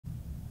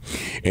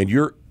And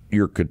your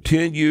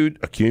continued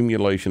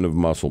accumulation of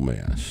muscle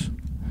mass,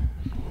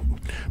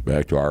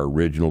 back to our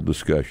original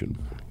discussion,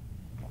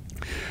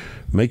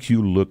 makes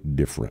you look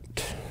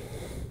different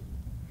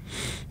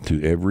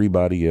to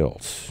everybody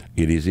else.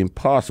 It is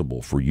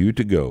impossible for you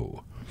to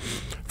go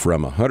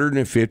from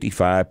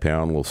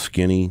 155-pound little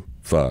skinny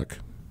fuck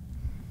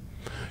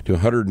to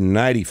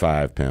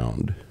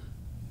 195-pound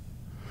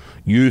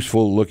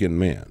useful-looking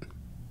man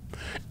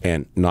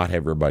and not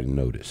have everybody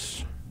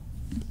notice.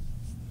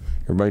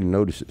 Everybody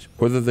notices,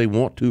 whether they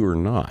want to or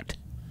not.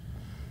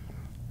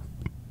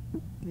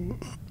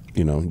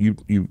 You know,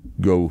 you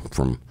go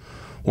from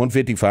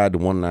 155 to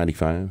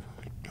 195,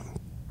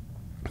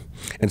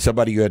 and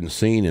somebody you hadn't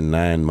seen in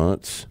 9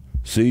 months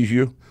sees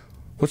you,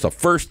 what's the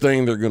first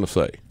thing they're going to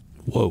say?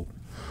 Whoa.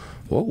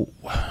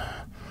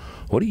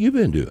 What have you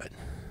been doing?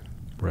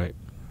 Right.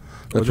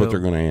 That's what they're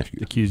going to ask you.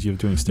 Accuse you of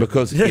doing stuff.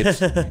 Because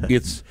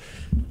it's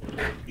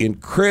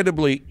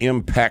incredibly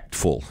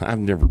impactful. I've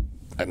never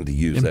had to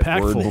use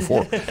that word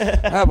before.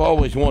 I've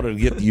always wanted to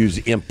get to use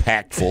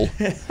impactful.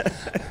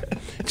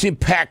 It's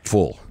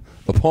impactful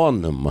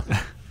upon them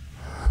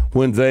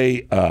when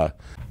they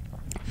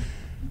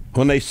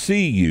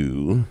see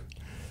you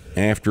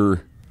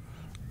after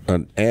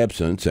an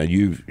absence and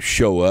you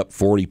show up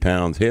 40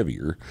 pounds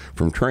heavier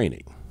from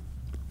training.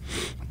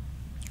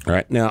 All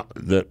right, now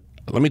let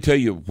me tell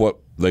you what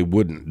they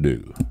wouldn't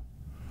do.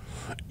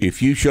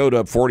 If you showed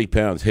up 40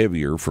 pounds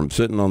heavier from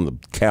sitting on the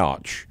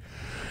couch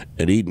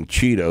and eating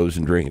Cheetos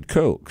and drinking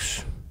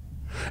Cokes,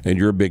 and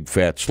you're a big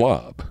fat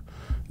slob,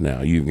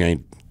 now you've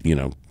gained,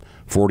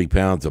 40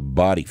 pounds of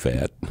body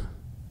fat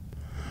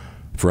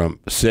from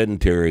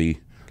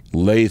sedentary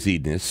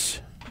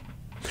laziness,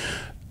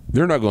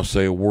 they're not going to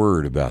say a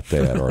word about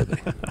that, are they?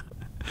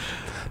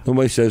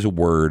 Nobody says a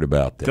word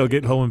about that. They'll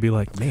get home and be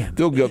like, man.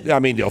 They'll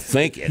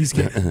think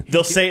it.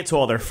 They'll say it to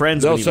all their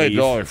friends. They'll say it to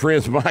all their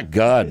friends, my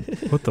God.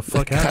 What the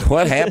fuck happened?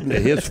 What happened to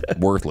his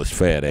worthless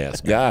fat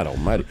ass? God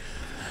almighty.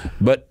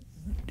 But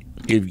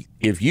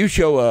if you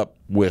show up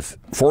with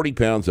 40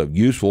 pounds of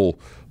useful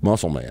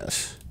muscle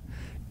mass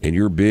and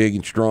you're big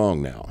and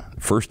strong now,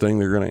 first thing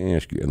they're going to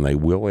ask you, and they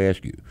will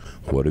ask you,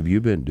 what have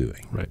you been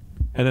doing? Right.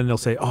 And then they'll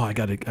say, "Oh, I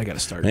got to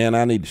start." Man,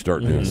 I need to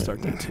start doing that.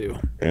 Start that too.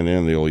 And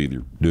then they'll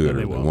either do it or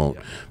they won't.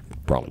 Yeah.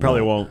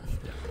 Probably won't.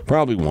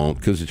 Probably won't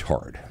because it's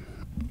hard,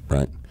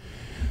 right?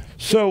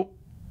 So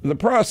the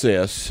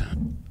process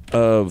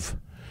of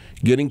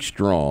getting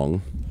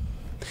strong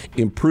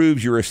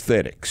improves your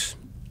aesthetics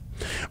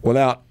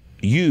without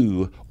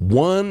you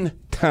one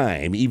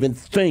time even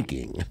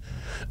thinking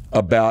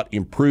about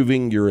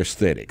improving your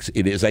aesthetics.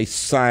 It is a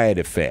side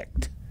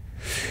effect.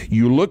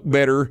 You look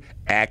better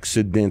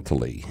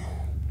accidentally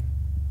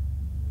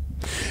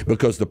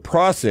because the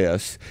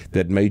process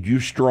that made you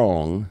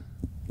strong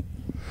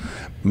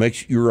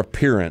makes your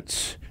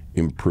appearance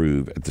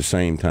improve at the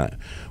same time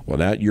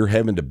without you're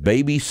having to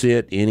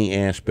babysit any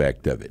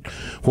aspect of it.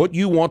 What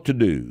you want to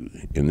do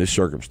in this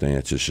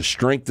circumstance is to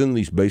strengthen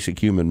these basic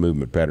human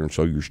movement patterns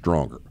so you're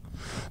stronger.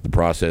 The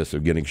process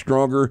of getting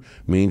stronger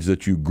means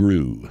that you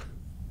grew.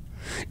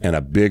 And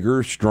a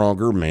bigger,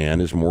 stronger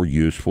man is more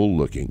useful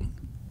looking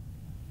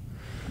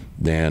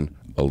than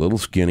a little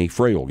skinny,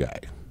 frail guy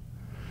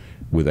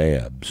with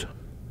abs.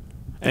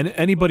 And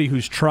anybody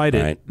who's tried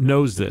it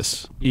knows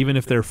this, even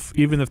if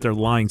they're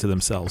lying to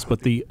themselves. But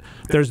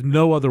there's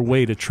no other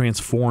way to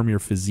transform your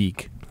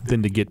physique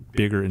than to get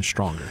bigger and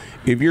stronger.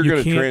 If you're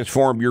going to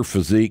transform your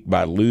physique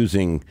by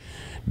losing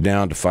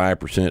down to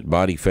 5%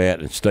 body fat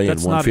and staying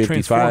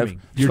 155,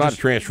 it's not a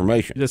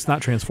transformation. That's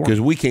not transforming.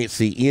 Because we can't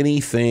see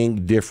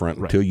anything different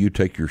until you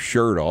take your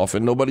shirt off,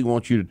 and nobody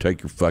wants you to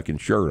take your fucking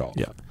shirt off.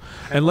 Yeah,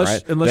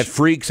 unless that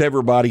freaks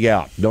everybody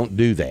out. Don't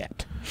do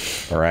that.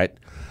 All right.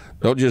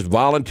 Don't just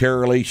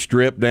voluntarily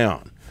strip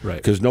down, right?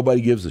 Because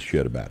nobody gives a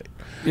shit about it.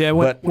 Yeah,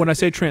 when I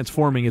say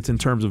transforming, it's in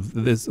terms of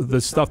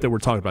the stuff that we're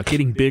talking about,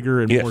 getting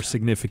bigger and more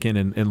significant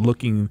and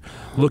looking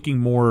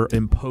more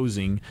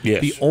imposing.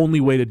 Yes. The only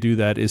way to do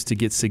that is to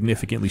get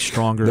significantly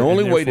stronger. The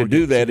only way to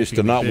do that is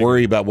to not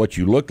worry about what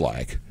you look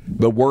like,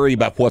 but worry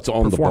about what's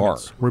on the bar.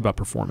 Worry about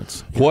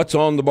performance. What's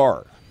on the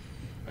bar?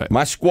 Right.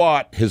 My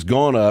squat has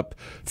gone up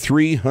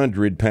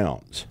 300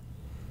 pounds.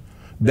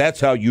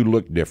 That's how you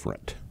look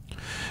different.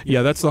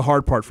 Yeah, that's the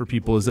hard part for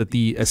people is that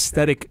the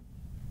aesthetic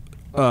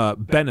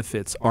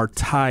benefits are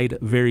tied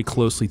very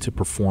closely to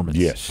performance.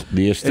 Yes,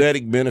 the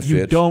aesthetic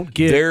benefits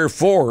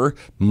therefore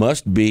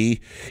must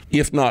be,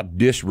 if not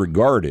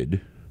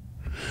disregarded,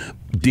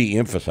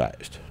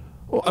 de-emphasized.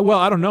 Well,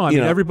 I don't know. I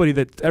mean,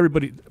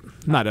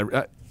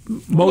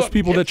 most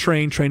people that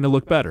train to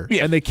look better,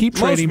 and they keep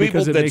training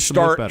because it makes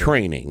them look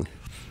better.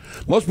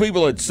 Most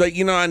people that say,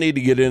 I need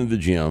to get into the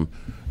gym,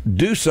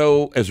 do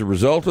so as a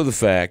result of the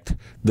fact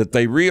that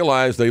they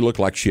realize they look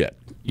like shit.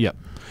 Yep.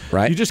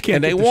 Right? You just can't.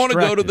 And they want to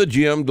go to the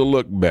gym to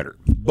look better.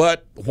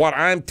 But what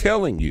I'm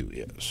telling you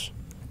is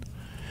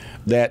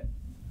that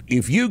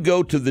if you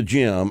go to the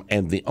gym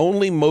and the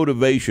only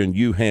motivation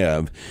you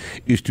have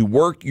is to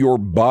work your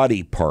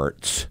body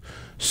parts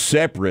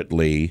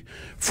separately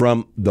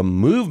from the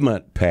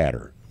movement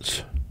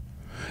patterns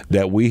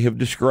that we have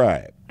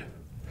described,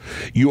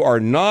 you are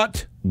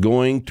not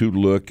going to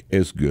look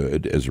as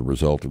good as a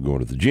result of going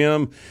to the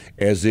gym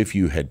as if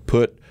you had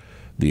put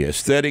the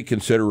aesthetic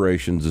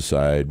considerations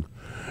aside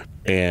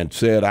and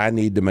said, I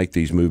need to make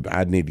these moves.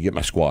 I need to get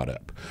my squat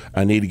up.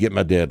 I need to get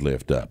my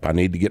deadlift up. I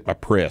need to get my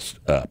press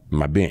up,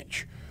 my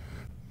bench.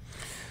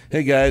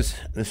 Hey guys,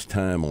 this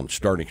time on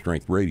Starting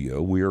Strength Radio,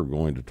 we are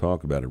going to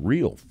talk about a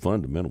real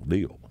fundamental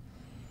deal.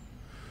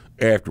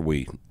 After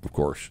we, of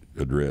course,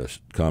 address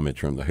comments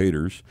from the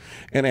haters,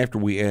 and after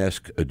we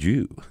ask a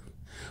Jew,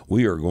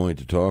 we are going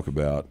to talk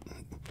about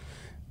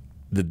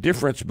the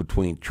difference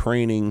between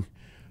training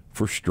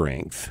for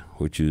strength,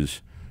 which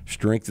is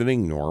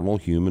strengthening normal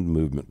human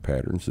movement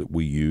patterns that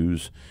we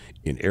use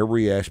in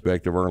every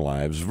aspect of our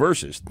lives,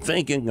 versus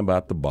thinking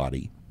about the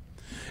body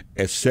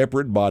as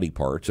separate body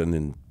parts and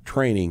then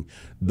training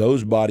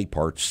those body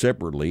parts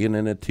separately in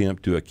an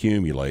attempt to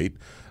accumulate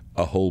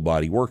a whole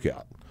body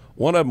workout.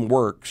 One of them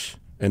works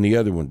and the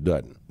other one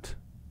doesn't.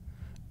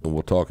 And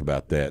we'll talk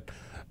about that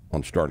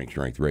on Starting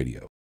Strength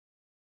Radio.